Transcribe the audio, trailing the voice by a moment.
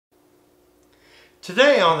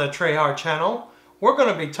Today on the Treyhard channel, we're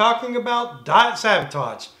going to be talking about diet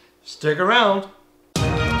sabotage. Stick around.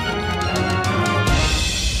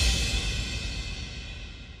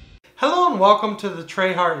 Hello and welcome to the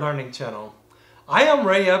Treyhard Learning Channel. I am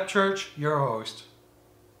Ray Upchurch, your host.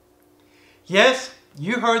 Yes,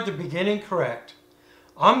 you heard the beginning correct.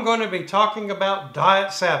 I'm going to be talking about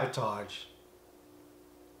diet sabotage.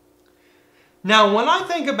 Now, when I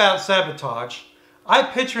think about sabotage, I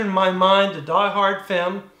picture in my mind a Die Hard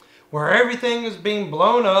film where everything is being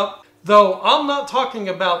blown up, though I'm not talking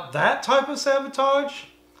about that type of sabotage.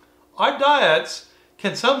 Our diets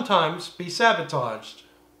can sometimes be sabotaged.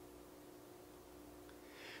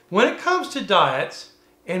 When it comes to diets,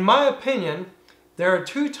 in my opinion, there are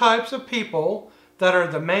two types of people that are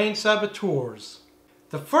the main saboteurs.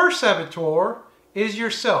 The first saboteur is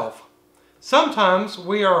yourself. Sometimes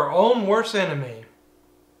we are our own worst enemy.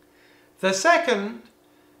 The second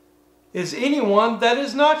is anyone that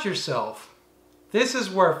is not yourself. This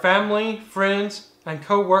is where family, friends, and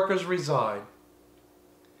co-workers reside.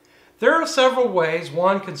 There are several ways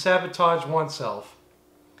one can sabotage oneself.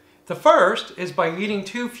 The first is by eating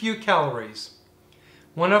too few calories.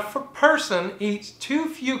 When a person eats too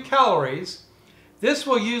few calories, this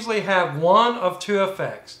will usually have one of two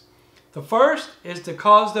effects. The first is to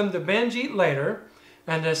cause them to binge eat later,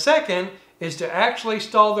 and the second is to actually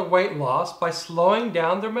stall their weight loss by slowing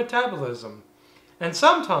down their metabolism, and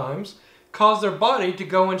sometimes cause their body to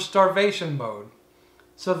go in starvation mode.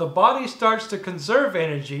 So the body starts to conserve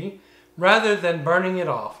energy rather than burning it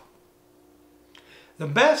off. The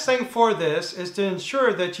best thing for this is to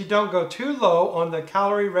ensure that you don't go too low on the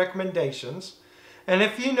calorie recommendations, and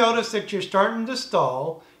if you notice that you're starting to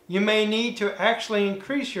stall, you may need to actually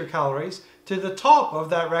increase your calories to the top of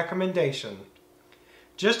that recommendation.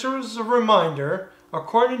 Just as a reminder,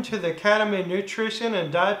 according to the Academy of Nutrition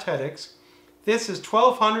and Dietetics, this is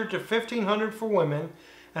 1,200 to 1,500 for women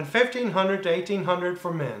and 1,500 to 1,800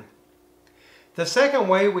 for men. The second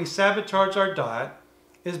way we sabotage our diet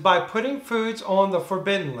is by putting foods on the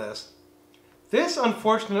forbidden list. This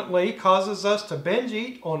unfortunately causes us to binge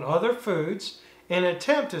eat on other foods in an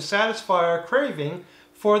attempt to satisfy our craving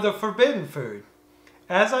for the forbidden food.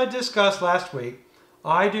 As I discussed last week,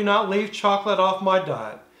 I do not leave chocolate off my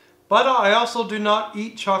diet, but I also do not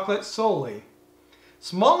eat chocolate solely.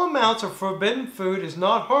 Small amounts of forbidden food is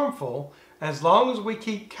not harmful as long as we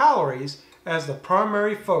keep calories as the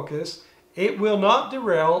primary focus. It will not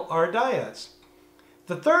derail our diets.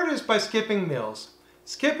 The third is by skipping meals.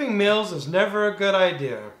 Skipping meals is never a good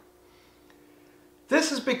idea.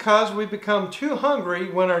 This is because we become too hungry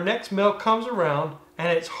when our next meal comes around,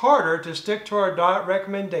 and it's harder to stick to our diet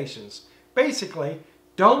recommendations. Basically,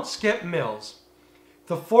 don't skip meals.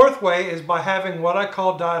 The fourth way is by having what I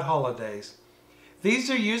call diet holidays.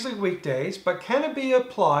 These are usually weekdays, but can be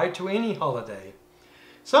applied to any holiday.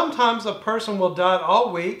 Sometimes a person will diet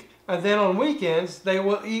all week, and then on weekends they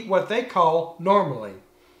will eat what they call normally.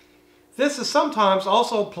 This is sometimes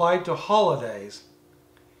also applied to holidays.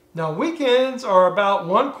 Now, weekends are about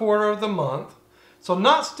 1/4 of the month, so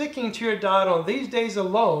not sticking to your diet on these days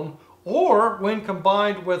alone or when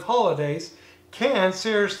combined with holidays can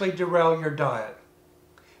seriously derail your diet.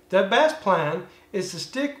 The best plan is to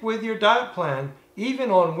stick with your diet plan even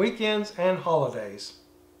on weekends and holidays.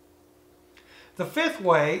 The fifth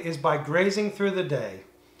way is by grazing through the day.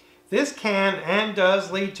 This can and does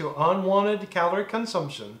lead to unwanted calorie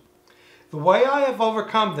consumption. The way I have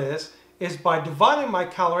overcome this is by dividing my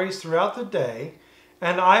calories throughout the day,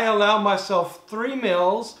 and I allow myself 3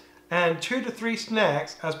 meals and 2 to 3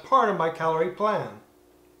 snacks as part of my calorie plan.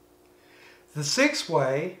 The sixth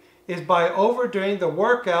way is by overdoing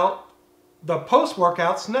the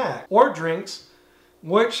post-workout snack or drinks,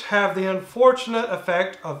 which have the unfortunate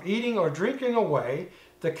effect of eating or drinking away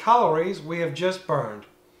the calories we have just burned.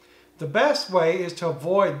 The best way is to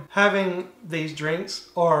avoid having these drinks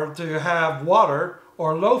or to have water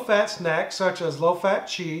or low-fat snacks such as low-fat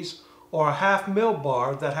cheese or a half-meal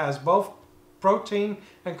bar that has both protein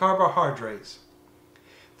and carbohydrates.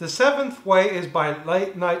 The seventh way is by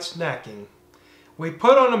late-night snacking. We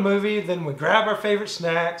put on a movie, then we grab our favorite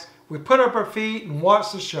snacks, we put up our feet and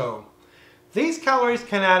watch the show. These calories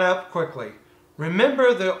can add up quickly.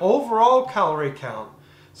 Remember the overall calorie count.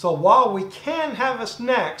 So while we can have a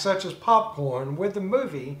snack such as popcorn with the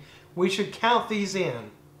movie, we should count these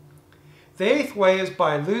in. The eighth way is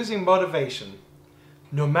by losing motivation.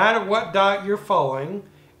 No matter what diet you're following,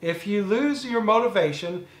 if you lose your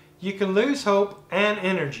motivation, you can lose hope and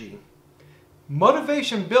energy.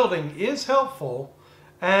 Motivation building is helpful,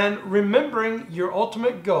 and remembering your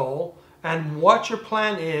ultimate goal and what your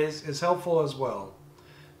plan is helpful as well.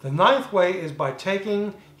 The ninth way is by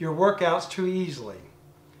taking your workouts too easily.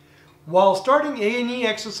 While starting any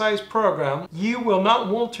exercise program, you will not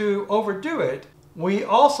want to overdo it. We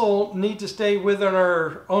also need to stay within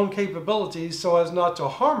our own capabilities so as not to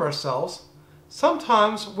harm ourselves.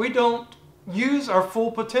 Sometimes we don't use our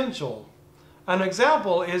full potential. An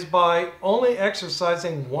example is by only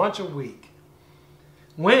exercising once a week,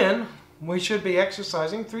 when we should be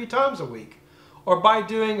exercising 3 times a week, or by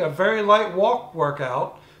doing a very light walk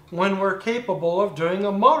workout when we're capable of doing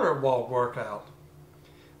a moderate walk workout.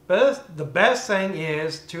 But the best thing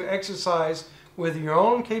is to exercise with your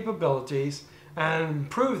own capabilities and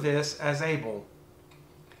improve this as able.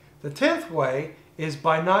 The 10th way is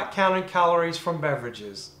by not counting calories from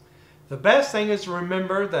beverages. The best thing is to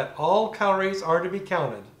remember that all calories are to be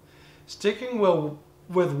counted. Sticking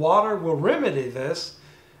with water will remedy this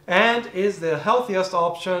and is the healthiest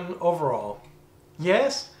option overall.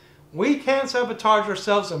 Yes, we can sabotage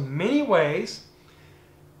ourselves in many ways,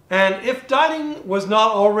 and if dieting was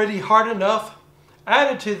not already hard enough,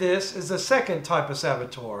 added to this is the second type of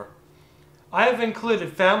saboteur. I have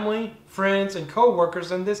included family, friends, and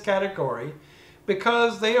co-workers in this category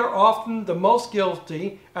because they are often the most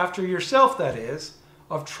guilty, after yourself that is,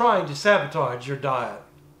 of trying to sabotage your diet.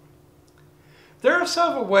 There are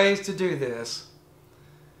several ways to do this.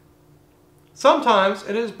 Sometimes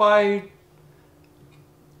it is by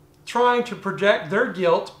trying to project their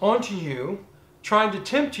guilt onto you, trying to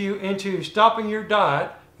tempt you into stopping your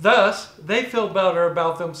diet, thus they feel better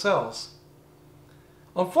about themselves.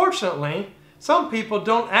 Unfortunately, some people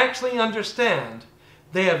don't actually understand.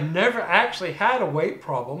 They have never actually had a weight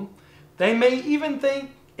problem. They may even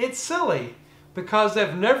think it's silly because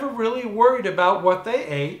they've never really worried about what they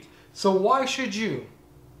ate, so why should you?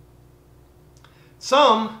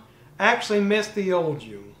 Some actually miss the old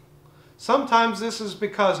you. Sometimes this is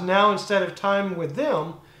because now instead of time with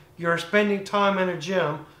them, you're spending time in a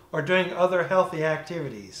gym or doing other healthy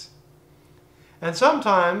activities. And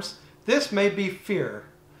sometimes this may be fear,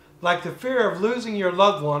 like the fear of losing your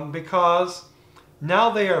loved one because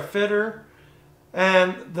now they are fitter,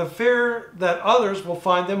 and the fear that others will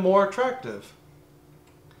find them more attractive.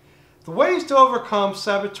 The ways to overcome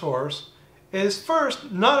saboteurs is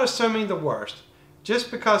first, not assuming the worst.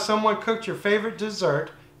 Just because someone cooked your favorite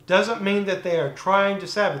dessert doesn't mean that they are trying to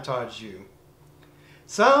sabotage you.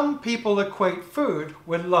 Some people equate food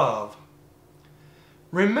with love.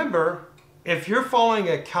 Remember, if you're following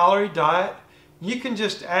a calorie diet, you can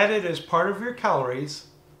just add it as part of your calories.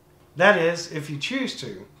 That is, if you choose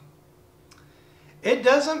to. It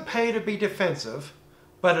doesn't pay to be defensive,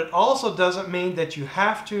 but it also doesn't mean that you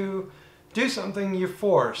have to do something you're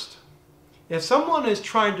forced. If someone is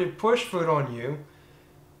trying to push food on you,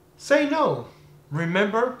 say no.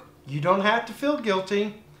 Remember, you don't have to feel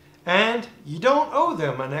guilty, and you don't owe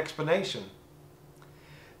them an explanation.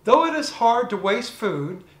 Though it is hard to waste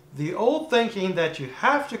food, the old thinking that you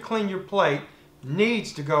have to clean your plate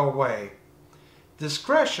needs to go away.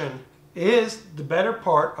 Discretion is the better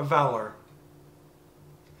part of valor.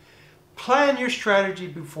 Plan your strategy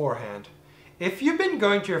beforehand. If you've been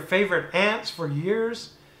going to your favorite aunts for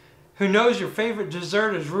years, who knows your favorite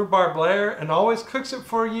dessert is rhubarb layer and always cooks it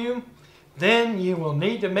for you, then you will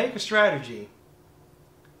need to make a strategy.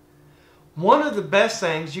 One of the best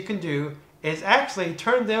things you can do is actually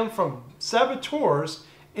turn them from saboteurs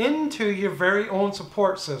into your very own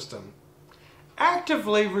support system.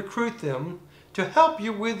 Actively recruit them to help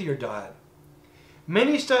you with your diet.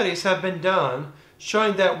 Many studies have been done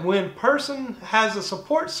showing that when a person has a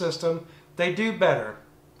support system, they do better.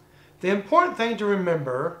 The important thing to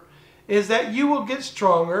remember is that you will get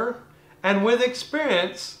stronger, and with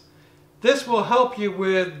experience, this will help you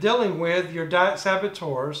with dealing with your diet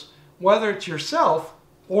saboteurs, whether it's yourself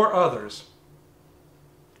or others.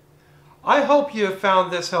 I hope you have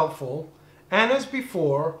found this helpful, and as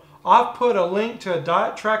before, I've put a link to a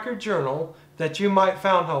diet tracker journal that you might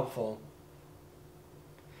find helpful.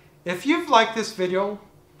 If you've liked this video,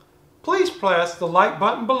 please press the like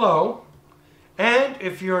button below, and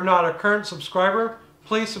if you're not a current subscriber,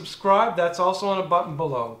 please subscribe. That's also on a button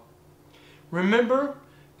below. Remember,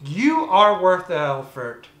 you are worth the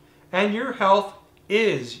effort, and your health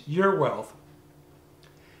is your wealth.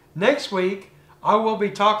 Next week, I will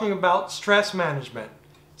be talking about stress management.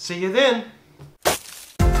 See you then.